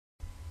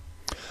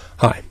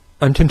Hi,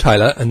 I'm Tim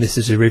Tyler, and this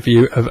is a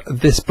review of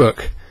this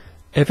book,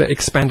 Ever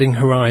Expanding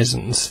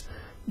Horizons,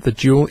 The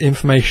Dual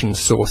Information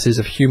Sources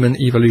of Human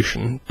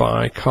Evolution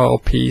by Carl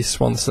P.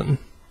 Swanson.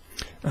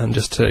 And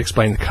just to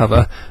explain the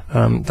cover,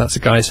 that's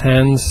a guy's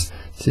hands,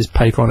 this is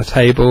paper on a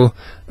table,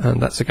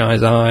 and that's a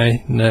guy's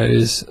eye,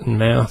 nose and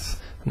mouth,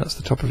 and that's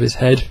the top of his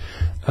head.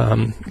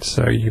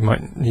 So you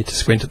might need to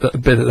squint a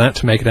bit at that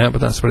to make it out,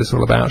 but that's what it's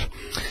all about.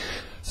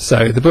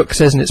 So the book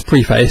says in its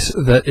preface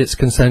that it's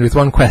concerned with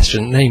one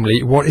question,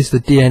 namely, what is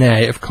the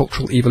DNA of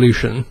cultural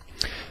evolution?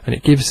 And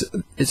it gives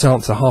its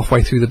answer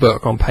halfway through the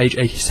book on page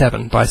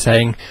 87 by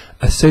saying,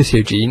 a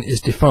sociogene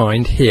is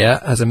defined here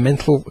as a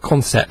mental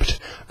concept,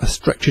 a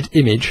structured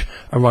image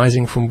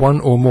arising from one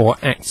or more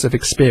acts of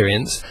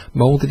experience,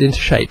 moulded into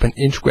shape and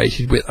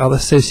integrated with other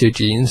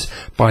sociogenes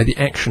by the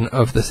action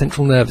of the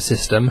central nervous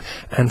system,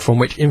 and from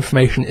which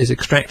information is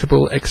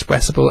extractable,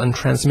 expressible and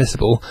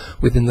transmissible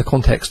within the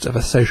context of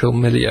a social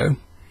milieu.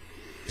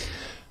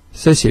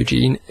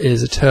 Sociogene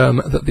is a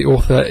term that the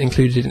author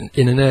included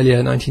in an earlier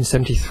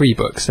 1973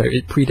 book, so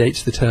it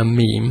predates the term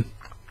meme.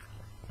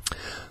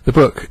 The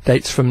book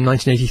dates from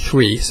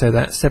 1983, so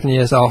that's 7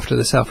 years after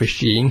The Selfish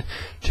Gene,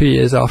 2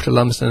 years after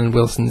Lumsden and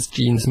Wilson's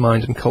Genes,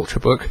 Mind and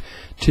Culture book,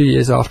 2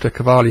 years after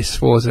Cavalli,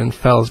 Sforza and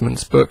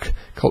Felsman's book,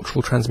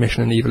 Cultural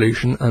Transmission and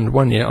Evolution, and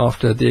 1 year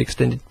after The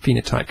Extended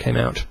Phenotype came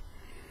out.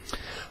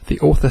 The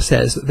author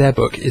says that their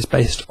book is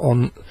based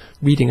on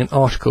reading an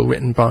article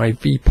written by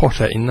V.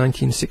 Potter in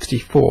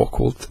 1964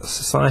 called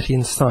Society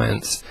and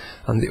Science,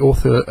 and the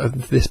author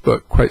of this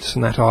book quotes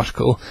from that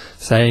article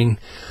saying,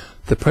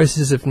 "The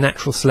processes of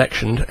natural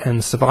selection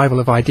and survival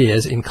of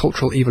ideas in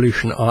cultural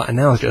evolution are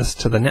analogous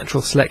to the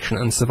natural selection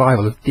and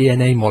survival of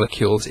DNA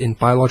molecules in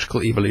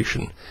biological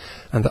evolution,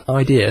 and that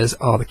ideas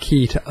are the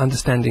key to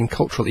understanding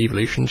cultural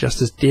evolution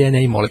just as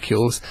DNA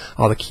molecules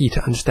are the key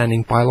to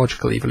understanding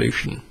biological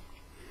evolution."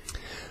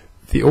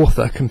 The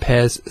author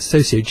compares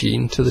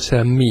sociogene to the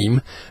term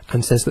meme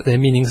and says that their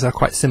meanings are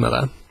quite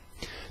similar.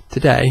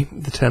 Today,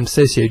 the term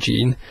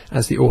sociogene,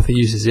 as the author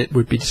uses it,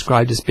 would be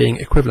described as being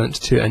equivalent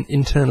to an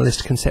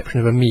internalist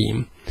conception of a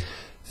meme.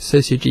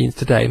 Sociogenes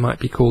today might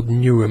be called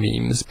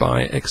neuromemes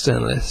by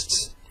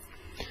externalists.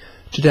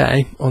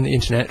 Today, on the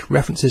internet,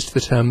 references to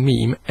the term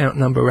meme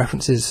outnumber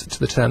references to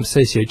the term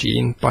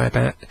sociogene by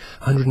about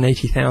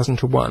 180,000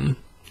 to 1.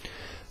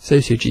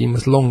 Sociogene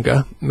was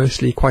longer,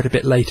 mostly quite a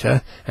bit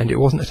later, and it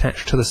wasn't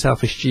attached to the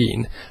selfish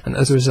gene, and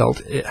as a result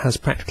it has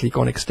practically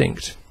gone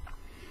extinct.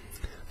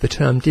 The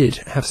term did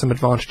have some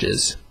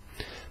advantages.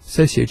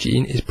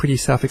 Sociogene is pretty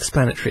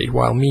self-explanatory,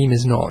 while meme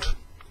is not.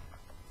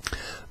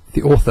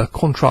 The author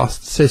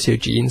contrasts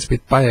sociogenes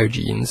with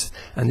biogenes,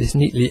 and this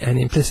neatly and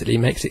implicitly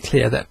makes it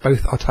clear that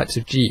both are types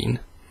of gene.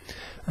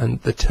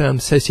 And the term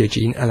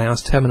sociogene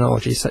allows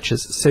terminology such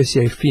as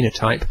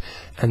sociophenotype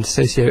and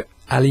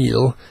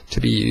socioallele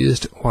to be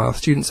used, while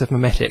students of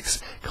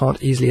memetics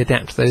can't easily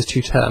adapt those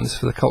two terms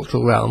for the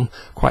cultural realm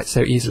quite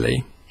so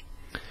easily.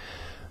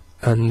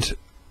 And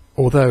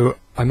although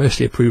I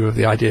mostly approve of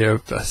the idea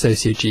of a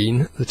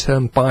sociogene, the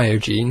term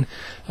biogene,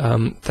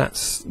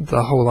 that's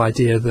the whole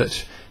idea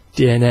that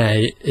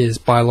DNA is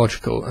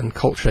biological and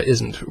culture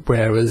isn't,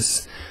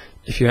 whereas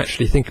if you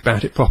actually think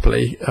about it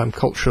properly,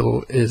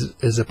 cultural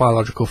is a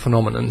biological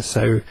phenomenon,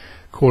 so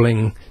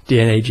calling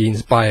DNA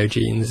genes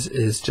biogenes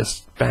is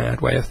just a bad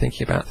way of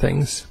thinking about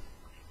things.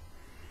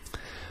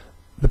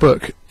 The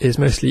book is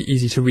mostly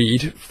easy to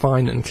read,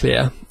 fine and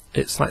clear.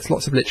 It cites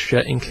lots of literature,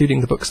 including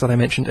the books that I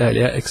mentioned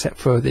earlier, except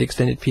for The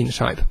Extended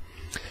Phenotype.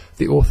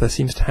 The author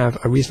seems to have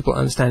a reasonable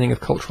understanding of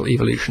cultural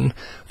evolution,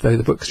 though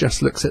the book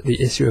just looks at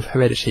the issue of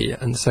heredity,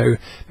 and so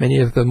many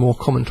of the more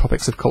common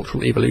topics of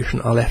cultural evolution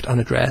are left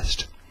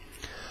unaddressed.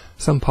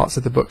 Some parts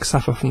of the book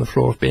suffer from the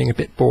flaw of being a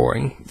bit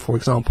boring. For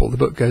example, the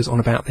book goes on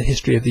about the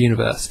history of the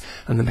universe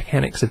and the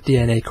mechanics of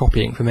DNA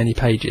copying for many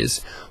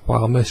pages,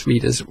 while most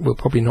readers will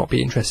probably not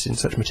be interested in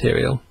such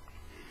material.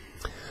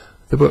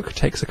 The book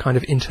takes a kind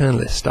of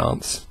internalist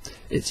stance.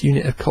 Its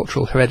unit of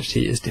cultural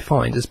heredity is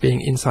defined as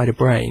being inside a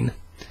brain.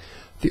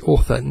 The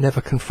author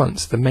never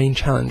confronts the main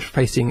challenge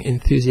facing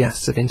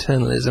enthusiasts of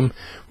internalism,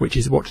 which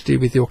is what to do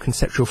with your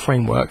conceptual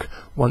framework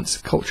once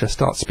culture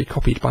starts to be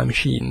copied by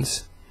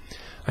machines.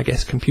 I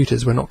guess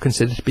computers were not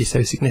considered to be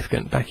so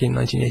significant back in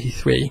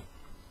 1983.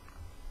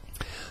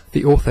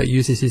 The author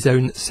uses his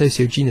own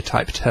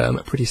sociogenotype term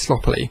pretty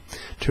sloppily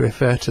to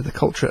refer to the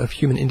culture of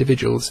human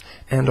individuals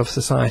and of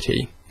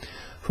society.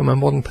 From a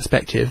modern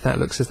perspective, that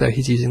looks as though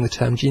he's using the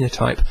term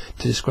genotype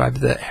to describe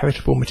the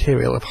heritable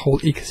material of whole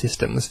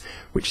ecosystems,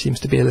 which seems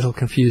to be a little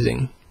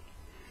confusing.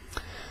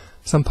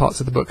 Some parts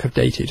of the book have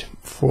dated.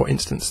 For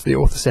instance, the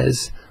author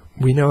says,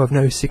 "We know of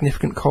no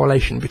significant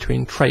correlation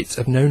between traits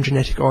of known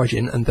genetic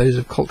origin and those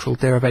of cultural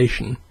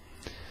derivation."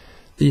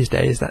 These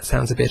days that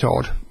sounds a bit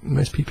odd.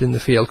 Most people in the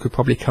field could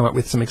probably come up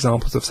with some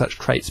examples of such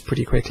traits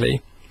pretty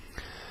quickly.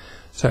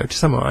 So to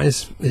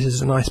summarise, this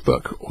is a nice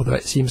book, although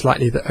it seems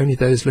likely that only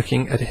those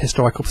looking at a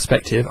historical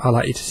perspective are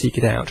likely to seek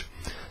it out.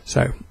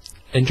 So,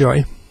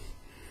 enjoy.